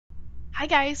Hi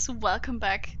guys, welcome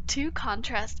back to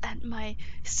Contrast and my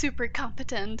super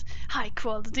competent, high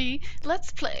quality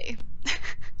Let's Play.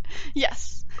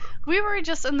 Yes, we were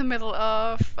just in the middle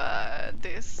of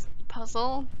this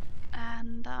puzzle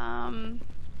and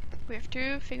we have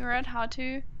to figure out how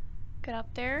to get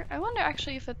up there. I wonder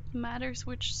actually if it matters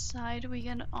which side we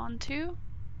get onto.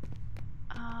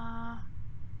 I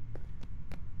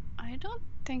don't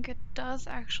think it does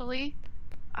actually.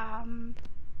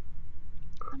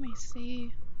 Let me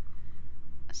see.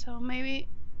 So maybe,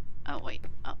 oh wait,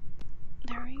 oh,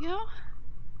 there we go.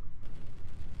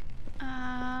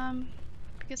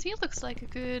 Because he looks like a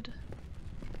good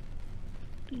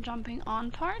jumping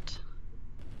on part.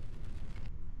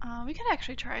 We could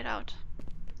actually try it out.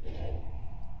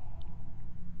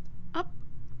 Up,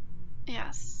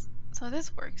 yes, so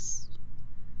this works.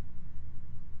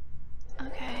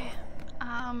 Okay,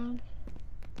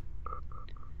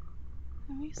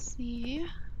 let me see.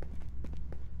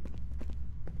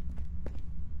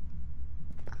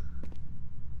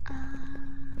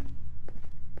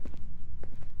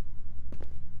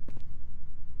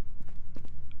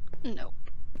 Nope.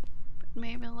 But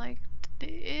maybe like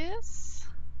this.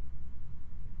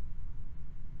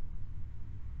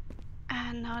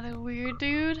 And not a weird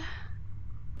dude.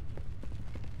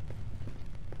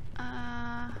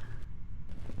 I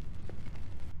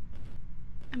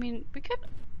mean, we could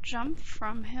jump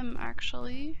from him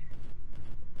actually.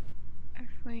 If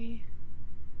we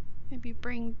maybe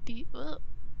bring the. Oh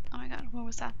my god, what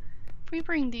was that? If we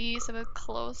bring these a bit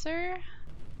closer.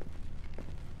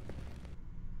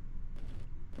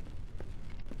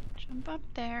 Jump up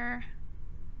there.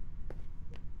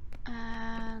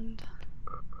 And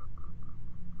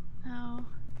now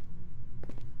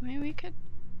maybe we could,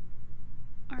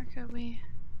 or could we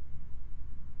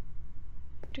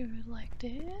do it like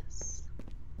this?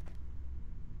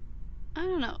 I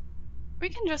don't know. We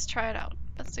can just try it out.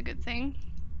 That's a good thing.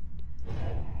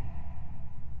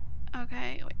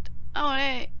 Okay, wait. Oh,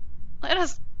 hey. Let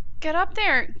us get up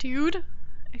there, dude.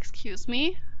 Excuse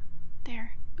me.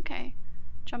 There. Okay.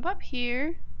 Jump up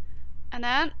here. And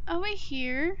then over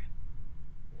here.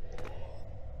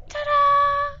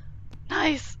 Ta-da!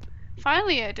 Nice!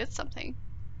 Finally I did something.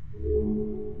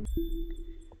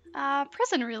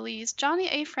 Prison release. Johnny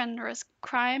A. friend risks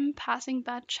crime passing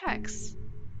bad checks.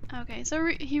 Okay, so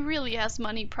he really has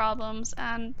money problems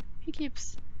and he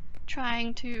keeps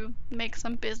trying to make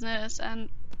some business, and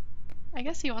I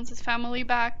guess he wants his family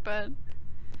back, but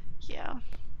yeah.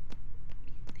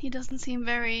 He doesn't seem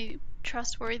very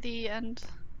trustworthy and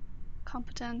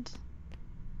competent.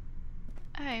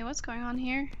 Hey, what's going on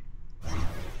here?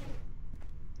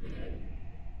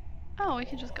 Oh, we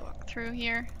can just go through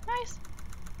here. Nice!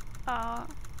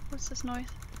 What's this noise?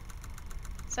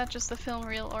 Is that just the film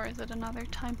reel or is it another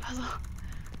time puzzle?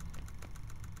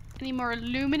 Any more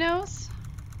luminos?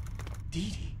 Dee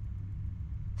Dee,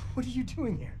 what are you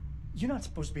doing here? You're not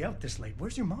supposed to be out this late.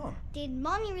 Where's your mom? Did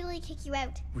Mommy really kick you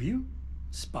out? Were you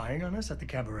spying on us at the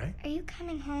cabaret? Are you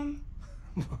coming home?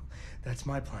 Well, that's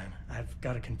my plan. I've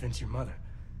got to convince your mother.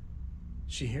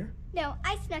 She here? No,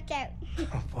 I snuck out.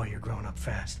 Oh boy, you're growing up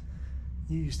fast.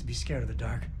 You used to be scared of the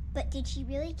dark. But did she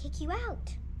really kick you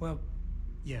out? Well,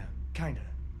 yeah, kinda.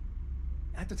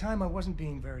 At the time, I wasn't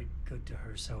being very good to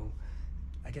her, so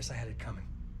I guess I had it coming.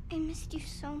 I missed you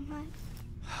so much.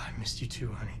 I missed you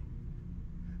too, honey.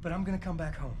 But I'm gonna come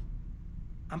back home.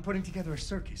 I'm putting together a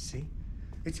circus, see?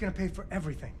 It's gonna pay for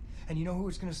everything. And you know who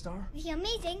it's gonna star? The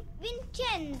amazing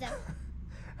Vincenzo.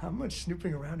 How much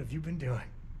snooping around have you been doing?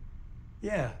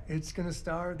 Yeah, it's gonna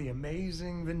star the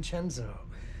amazing Vincenzo.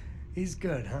 He's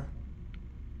good, huh?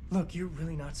 Look, you're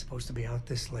really not supposed to be out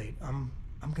this late. I'm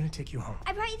gonna take you home.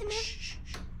 I brought you the milk. Shh,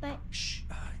 shh, But shh.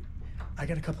 I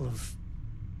got a couple of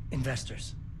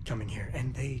investors coming here,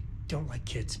 and they don't like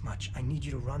kids much. I need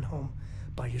you to run home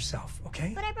by yourself,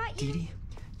 okay? But I brought you. Dee Dee,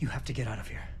 you have to get out of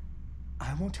here.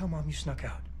 I won't tell Mom you snuck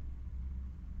out.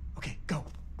 Okay, go.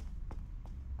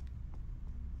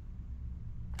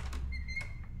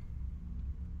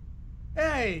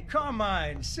 Hey,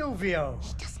 Carmine, Silvio.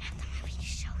 He doesn't have the movie to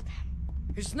show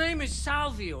them. His name is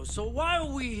Salvio, so why are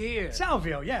we here?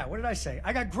 Salvio, yeah, what did I say?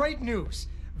 I got great news.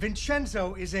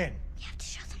 Vincenzo is in. We have to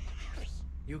show them the movie.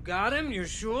 You got him? You're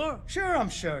sure? Sure, I'm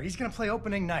sure. He's gonna play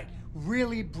opening night.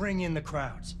 Really bring in the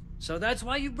crowds. So that's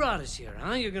why you brought us here,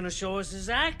 huh? You're gonna show us his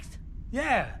act?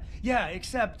 Yeah,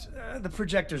 except the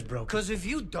projector's broken. Because if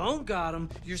you don't got him,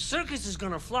 your circus is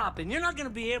gonna flop and you're not gonna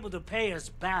be able to pay us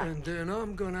back. And then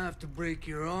I'm gonna have to break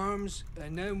your arms,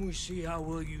 and then we see how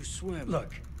well you swim.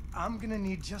 Look, I'm gonna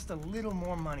need just a little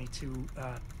more money to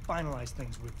finalize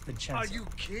things with Vincenzo. Are you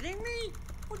kidding me?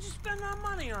 What'd you spend our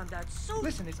money on? That soup?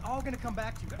 Listen, it's all gonna come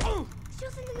back to you. Oh! Show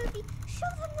them the movie. Show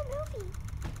them the movie.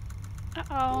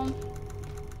 Uh-oh.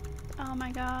 Oh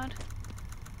my god.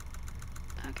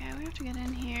 Okay, we have to get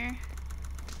in here.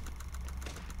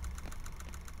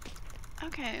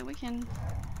 Okay, we can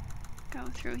go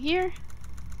through here.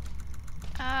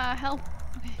 Help.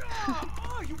 Okay.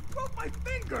 Oh, you broke my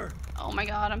finger! Oh my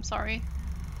god, I'm sorry.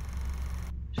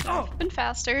 Should have been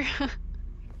faster.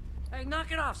 Hey,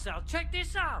 knock it off, Sal. Check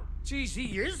this out. Jeez,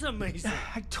 he is amazing.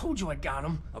 I told you I got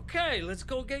him. Okay, let's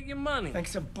go get your money.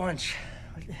 Thanks a bunch.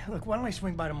 Look, why don't I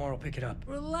swing by tomorrow, pick it up?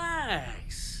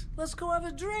 Relax. Let's go have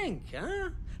a drink, huh?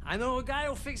 I know a guy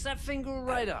who'll fix that finger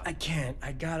right up. I can't.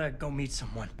 I gotta go meet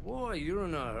someone. Boy, you're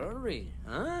in a hurry,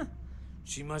 huh?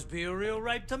 She must be a real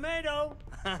ripe tomato.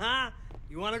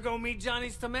 You want to go meet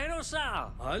Johnny's tomato,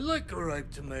 Sal? I like a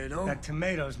ripe tomato. That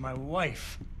tomato's my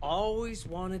wife. Always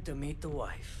wanted to meet the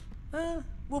wife.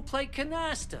 We'll play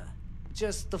canasta.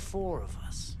 Just the four of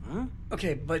us, huh?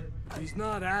 Okay, but... He's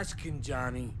not asking,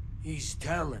 Johnny. He's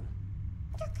telling.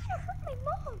 They're gonna hurt my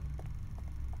mom.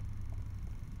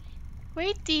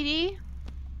 Wait, Dee Dee.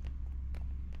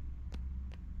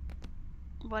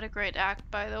 What a great act,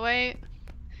 by the way.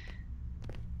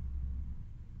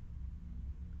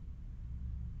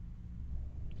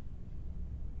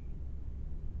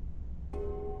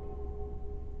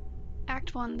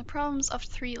 Act 1, the problems of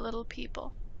 3 little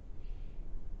people.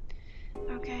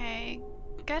 Okay,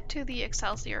 get to the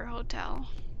Excelsior Hotel.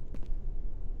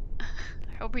 I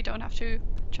hope we don't have to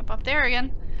jump up there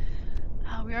again.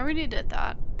 We already did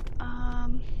that.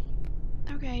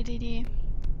 Okay, Dee Dee.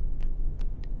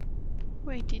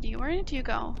 Wait, Dee Dee, where did you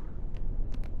go?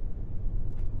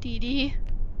 Dee Dee?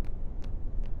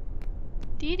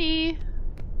 Dee Dee?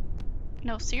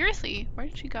 No, seriously, where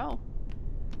did she go?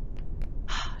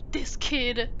 This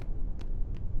kid.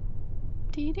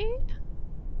 Dee Dee?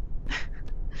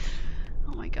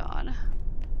 Oh my god.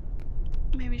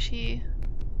 Maybe she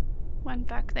went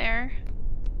back there.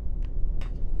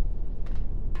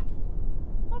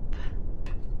 Whoop.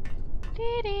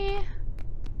 Dee Dee.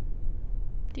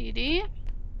 Dee Dee?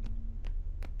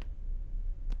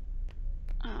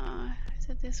 Is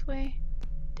it this way?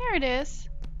 There it is.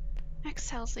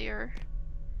 Excelsior.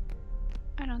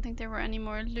 I don't think there were any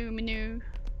more Luminu.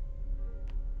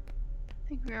 I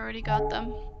think we already got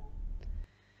them.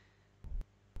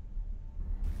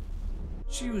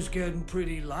 She was getting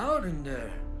pretty loud in there.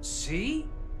 See?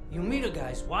 You meet a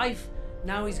guy's wife,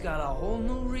 now he's got a whole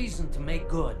new reason to make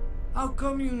good. How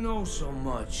come you know so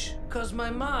much? 'Cause my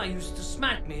ma used to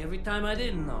smack me every time I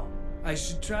didn't know. I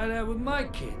should try that with my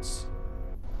kids.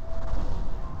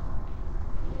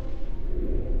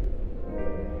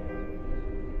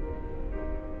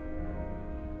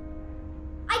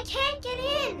 I can't get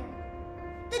in.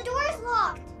 The door's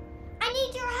locked. I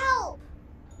need your help.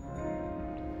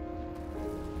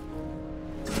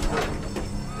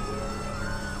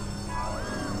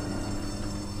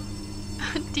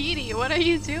 Dee Dee, what are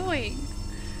you doing?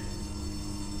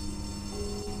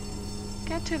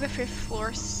 Get to the 5th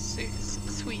floor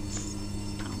suites.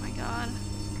 Oh my god.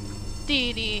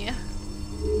 Dee Dee.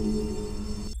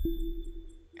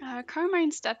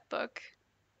 Carmine's debt book.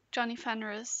 Johnny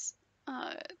Fenris.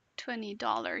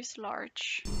 $20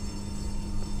 large.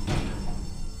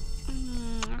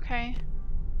 Okay.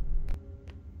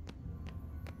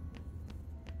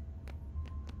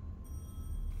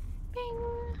 Bing.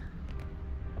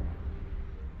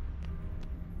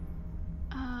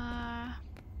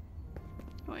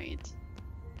 Wait.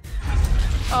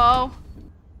 Oh.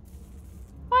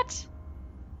 What?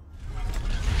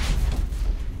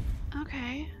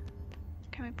 Okay.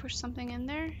 Can we push something in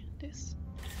there? This.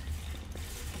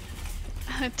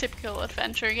 Typical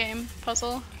adventure game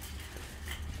puzzle.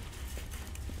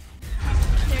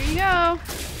 There you go.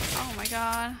 Oh my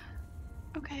god.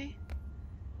 Okay.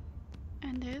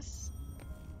 And this.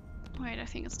 Wait, I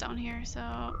think it's down here,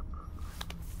 so.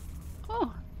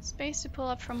 Oh, space to pull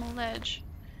up from a ledge.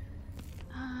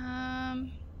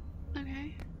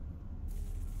 Okay.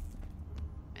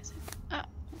 Is it?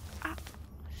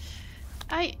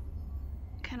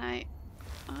 Can I?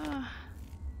 Oh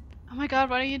my god,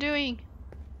 what are you doing?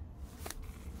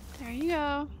 There you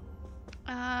go.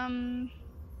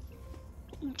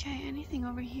 Okay, anything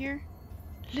over here?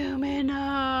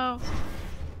 Lumino!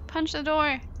 Punch the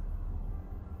door!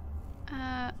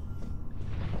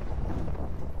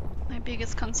 My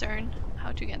biggest concern,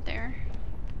 how to get there.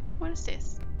 What is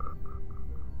this?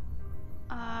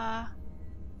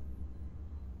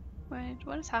 Wait,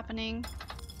 what is happening?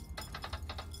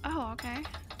 Oh, okay.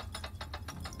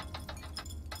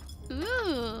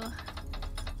 Ooh!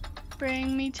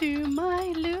 Bring me to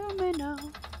my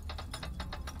Lumino.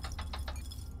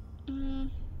 Mm.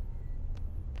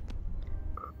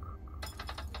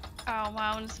 Oh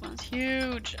wow, this one's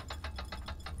huge.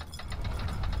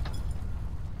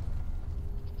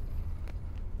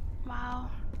 Wow.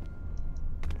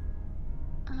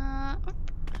 Oop.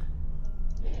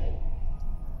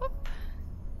 Oop.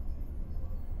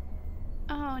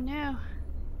 Oh no.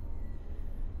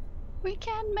 We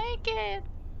can't make it.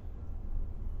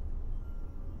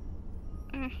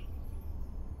 Mm.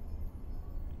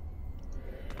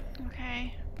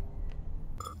 Okay.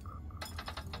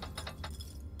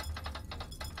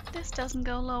 This doesn't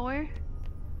go lower.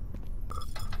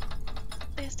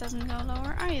 This doesn't go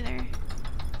lower either.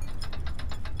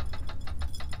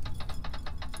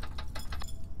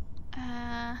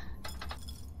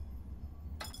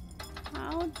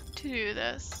 How to do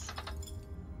this?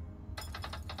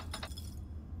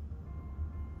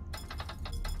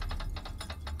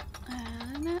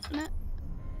 Na, na,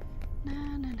 na,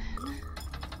 na, na.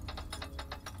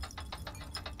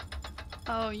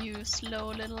 Oh, you slow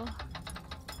little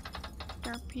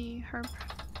derpy herb.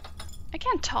 I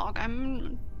can't talk.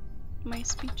 My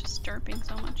speech is derping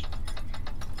so much.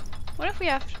 What if we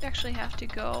actually have to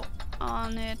go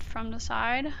on it from the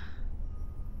side?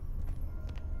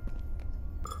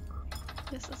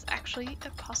 This is actually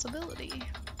a possibility.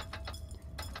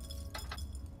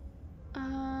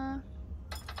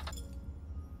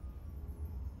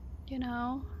 You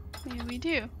know, maybe we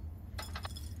do.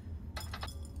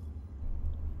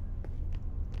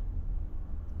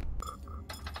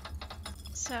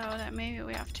 So that maybe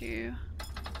we have to.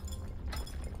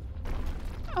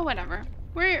 Oh, whatever.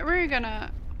 We're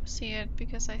gonna see it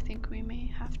because I think we may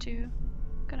have to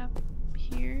get up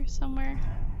here somewhere.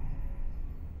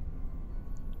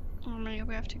 Or maybe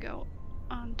we have to go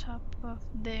on top of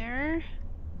there.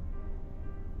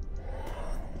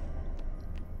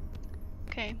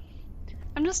 Okay.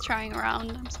 I'm just trying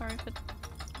around. I'm sorry if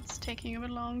it's taking a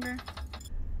bit longer.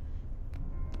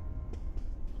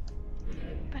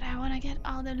 But I want to get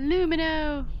all the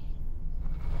lumino.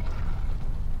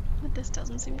 But this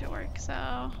doesn't seem to work, so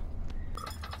I'm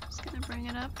just gonna bring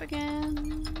it up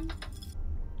again.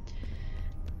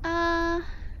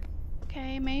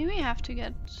 Okay, maybe we have to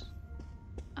get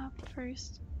up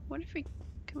first. What if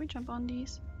can we jump on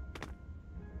these?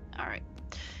 Alright.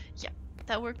 Yeah,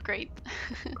 that worked great.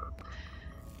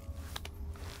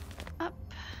 Up.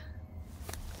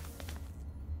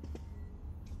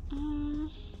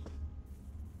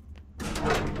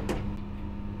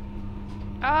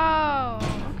 Oh,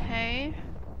 okay.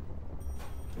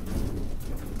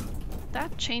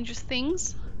 That changes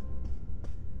things.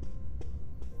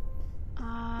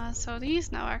 So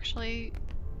these now actually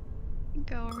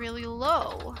go really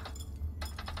low.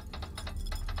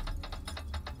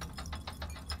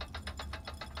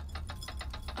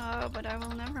 Oh, but I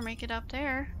will never make it up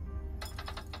there.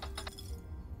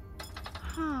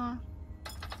 Huh.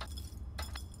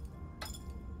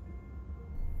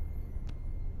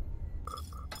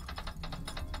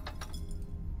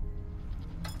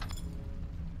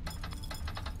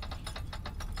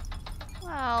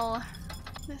 Well,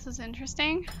 this is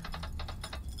interesting.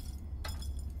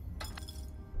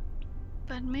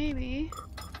 But maybe...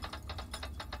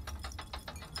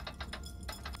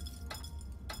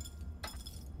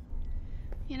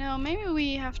 You know, maybe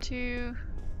we have to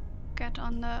get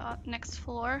on the next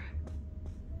floor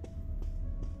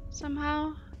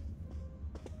somehow.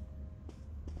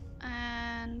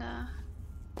 And,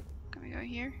 can we go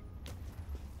here?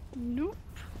 Nope.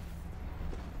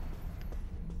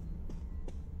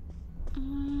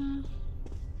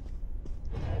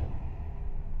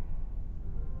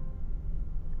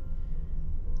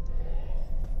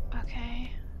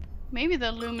 Okay. Maybe the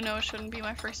lumino shouldn't be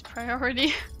my first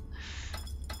priority.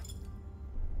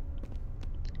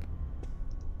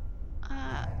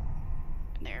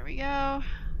 There we go.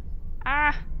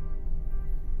 Ah!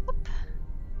 Whoop.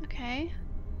 Okay.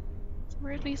 So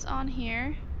we're at least on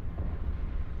here.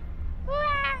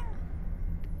 Ah!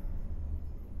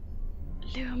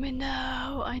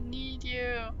 Lumino, I need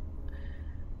you.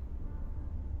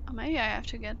 Oh, maybe I have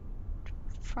to get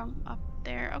from up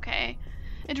there. Okay.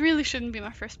 It really shouldn't be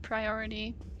my first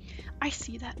priority. I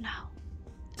see that now.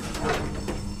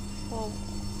 Whoa.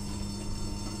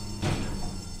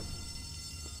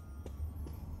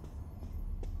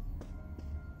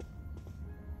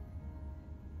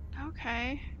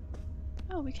 Okay.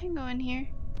 Oh, we can go in here.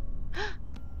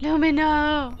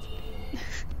 Lumino!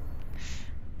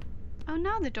 Oh,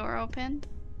 now the door opened.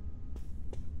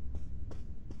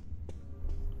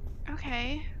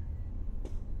 Okay.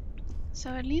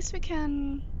 So at least we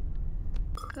can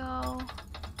go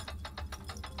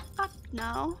up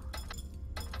now.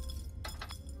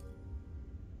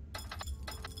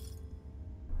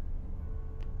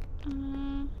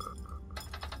 Mm.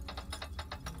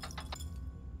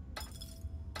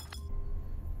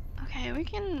 Okay,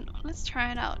 let's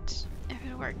try it out, if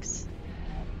it works.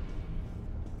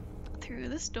 Through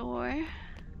this door.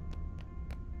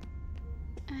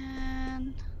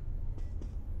 And...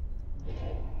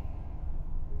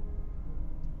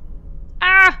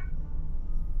 Ah!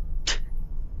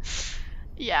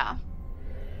 Yeah.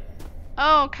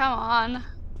 Oh, come on.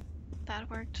 That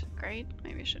worked great.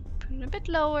 Maybe I should put it a bit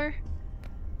lower.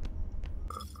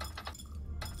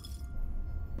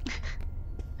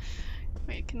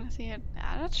 Wait, can I see it?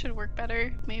 Yeah, that should work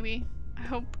better, maybe. I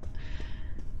hope.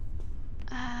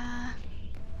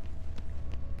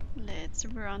 Let's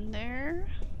run there.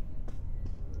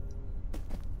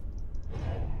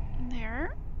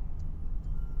 There.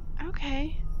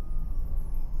 Okay.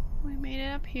 We made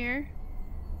it up here.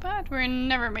 But we're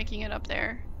never making it up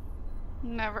there.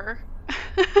 Never.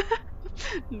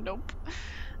 Nope.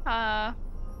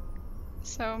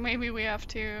 So maybe we have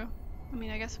to... I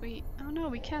mean, I guess we... Oh no,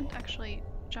 we can't actually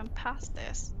jump past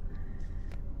this.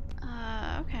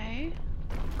 Okay.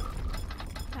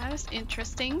 That is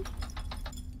interesting.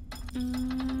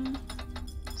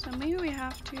 So maybe we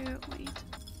have to... Wait.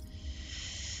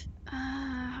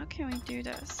 How can we do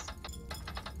this?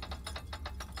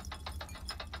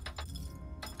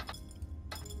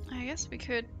 I guess we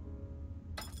could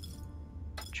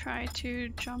try to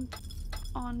jump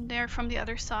on there from the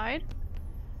other side.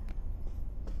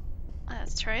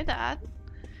 Let's try that.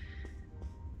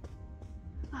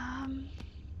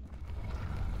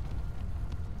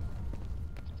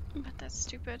 But that's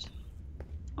stupid.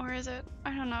 Or is it?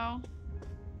 I don't know.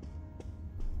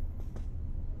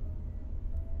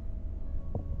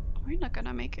 We're not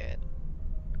gonna make it.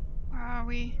 Or are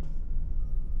we?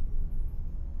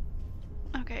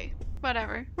 Okay,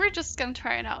 whatever. We're just gonna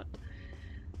try it out.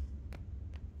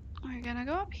 We're gonna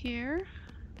go up here.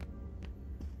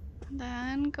 And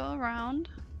then go around.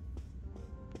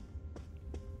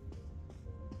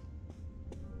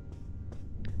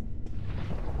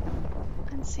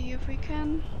 And see if we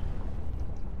can...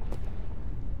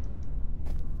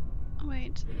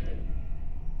 Wait.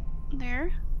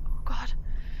 There? Oh god.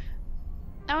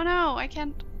 Oh no, I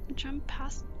can't jump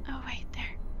past... Oh wait,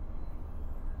 there.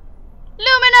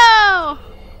 Lumino!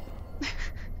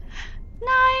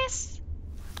 Nice!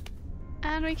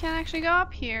 And we can actually go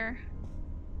up here.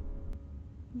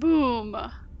 Boom!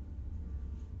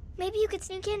 Maybe you could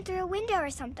sneak in through a window or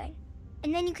something.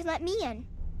 And then you can let me in.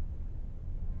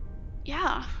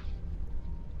 Yeah.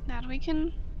 That we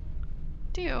can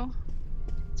do.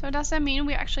 So does that mean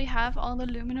we actually have all the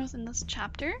Luminos in this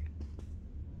chapter?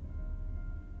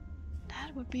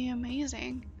 That would be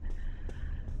amazing.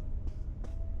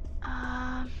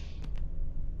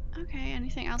 Okay,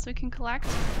 anything else we can collect?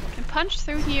 We can punch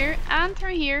through here and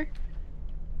through here.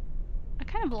 I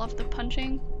kind of love the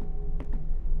punching.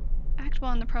 Act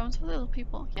well in the problems of little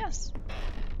people. Yes.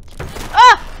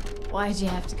 Ah! Why'd you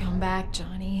have to come back,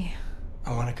 Johnny?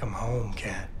 I want to come home,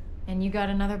 Kat. And you got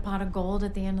another pot of gold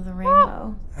at the end of the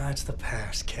rainbow. That's the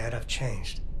past, Kat. I've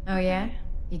changed. Oh yeah?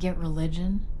 You get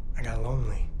religion? I got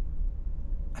lonely.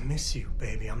 I miss you,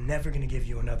 baby. I'm never gonna give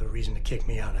you another reason to kick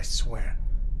me out, I swear.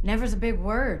 Never's a big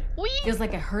word. Wee! Feels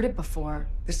like I heard it before.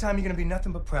 This time you're gonna be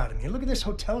nothing but proud of me. Look at this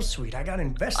hotel suite. I got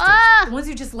investors. Ah! The ones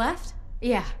who just left?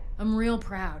 Yeah, I'm real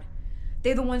proud.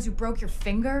 They the ones who broke your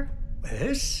finger?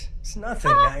 This? It's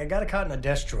nothing. I got a caught in a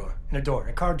desk drawer. In a door.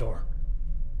 A car door.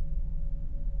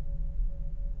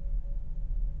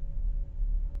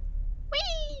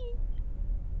 Whee!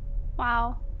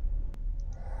 Wow.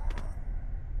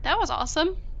 That was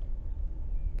awesome.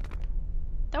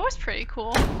 That was pretty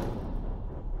cool.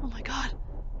 Oh my god.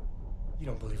 You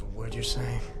don't believe a word you're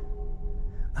saying.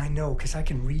 I know, because I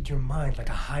can read your mind like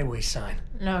a highway sign.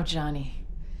 No, Johnny.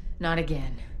 Not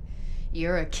again.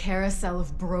 You're a carousel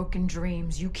of broken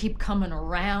dreams. You keep coming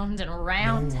around and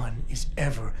around. No one is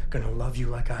ever gonna love you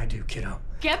like I do, kiddo.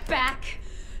 Get back!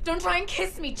 Don't try and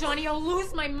kiss me, Johnny. I'll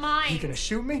lose my mind. You gonna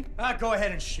shoot me? Go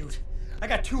ahead and shoot. I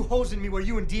got 2 holes in me where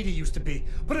you and Dee Dee used to be.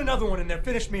 Put another one in there.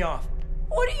 Finish me off.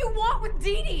 What do you want with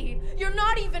Dee Dee? You're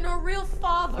not even her real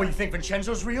father. What, you think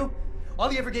Vincenzo's real? All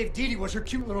he ever gave Dee Dee was her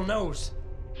cute little nose.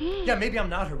 Yeah, maybe I'm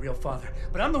not her real father,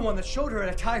 but I'm the one that showed her how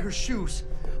to tie her shoes.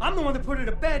 I'm the one that put her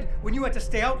to bed when you had to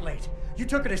stay out late. You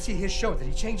took her to see his show. Did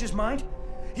he change his mind?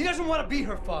 He doesn't want to be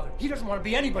her father. He doesn't want to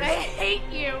be anybody. I hate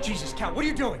you. Jesus, Kat, what are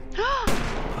you doing?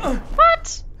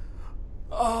 What?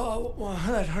 Oh, well,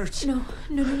 that hurts. No,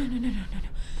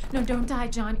 don't die,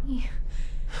 Johnny.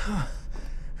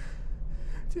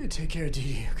 Take care of Dee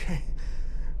Dee, okay?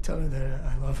 Tell her that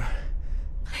I love her.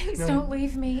 Please don't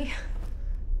leave me.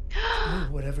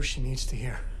 Whatever she needs to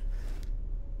hear.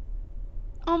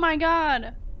 Oh my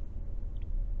god.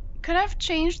 Could I have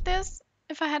changed this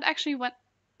if I had actually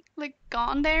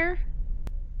gone there?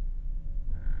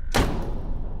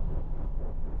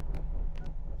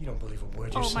 You don't believe a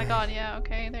word you're Oh saying. my god, yeah,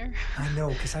 okay, there. I know,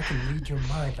 because I can read your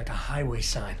mind like a highway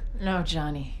sign. No,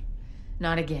 Johnny.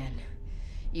 Not again.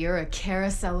 You're a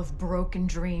carousel of broken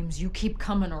dreams. You keep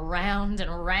coming around and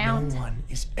around. No one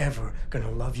is ever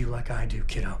gonna love you like I do,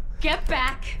 kiddo. Get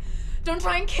back! Don't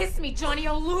try and kiss me, Johnny.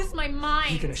 I'll lose my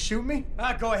mind. You gonna shoot me?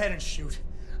 Go ahead and shoot.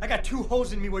 I got 2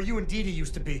 holes in me where you and Dee Dee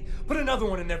used to be. Put another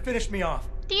one in there, finish me off.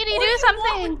 Dee Dee, What do do you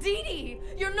something! want with Dee Dee?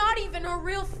 You're not even her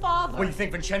real father. What, you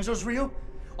think Vincenzo's real?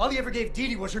 All he ever gave Dee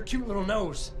Dee was her cute little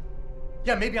nose.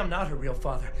 Yeah, maybe I'm not her real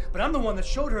father, but I'm the one that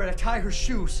showed her how to tie her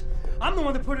shoes. I'm the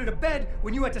one that put her to bed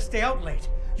when you had to stay out late.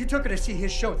 You took her to see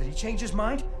his show. Did he change his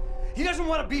mind? He doesn't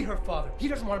want to be her father. He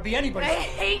doesn't want to be anybody's. I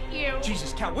hate you.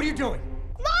 Jesus, Cal, what are you doing?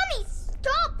 Mommy,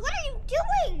 stop! What are you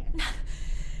doing?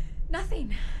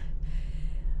 Nothing.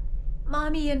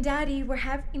 Mommy and Daddy were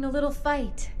having a little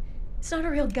fight. It's not a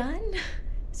real gun.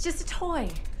 It's just a toy.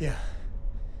 Yeah,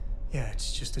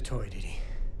 it's just a toy, Dee Dee.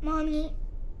 Mommy,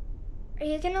 are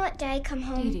you gonna let Daddy come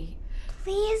home? Dee Dee,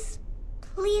 Please,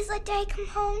 please let Daddy come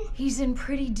home. he's in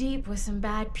pretty deep with some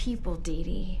bad people, Dee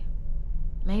Dee.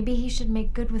 Maybe he should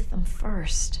make good with them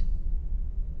first.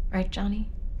 Right, Johnny?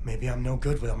 Maybe I'm no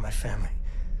good without my family.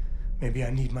 Maybe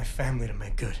I need my family to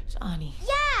make good. Johnny,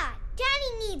 Yeah,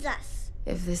 Daddy needs us.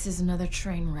 if this is another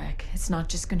train wreck, it's not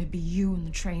just gonna be you and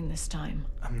the train this time.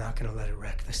 I'm not gonna let it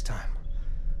wreck this time.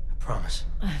 I promise.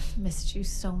 I've missed you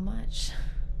so much.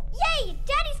 Yay,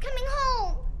 Daddy's coming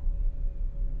home.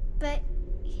 But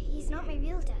he's not my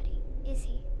real daddy, is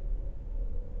he?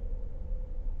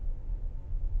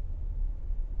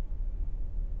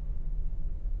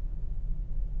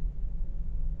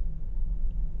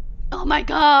 Oh my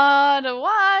god,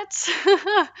 what?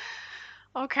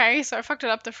 Okay, so I fucked it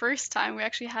up the first time. We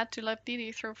actually had to let Dee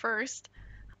Dee through first.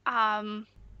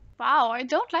 Wow, I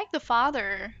don't like the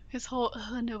father. His whole,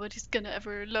 nobody's gonna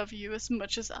ever love you as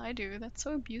much as I do. That's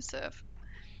so abusive.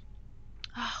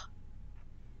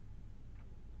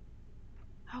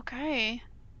 Okay.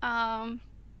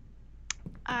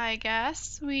 I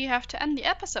guess we have to end the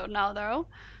episode now, though.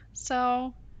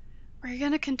 So, we're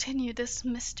gonna continue this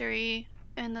mystery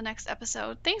in the next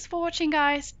episode. Thanks for watching,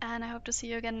 guys, and I hope to see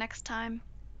you again next time.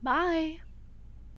 Bye!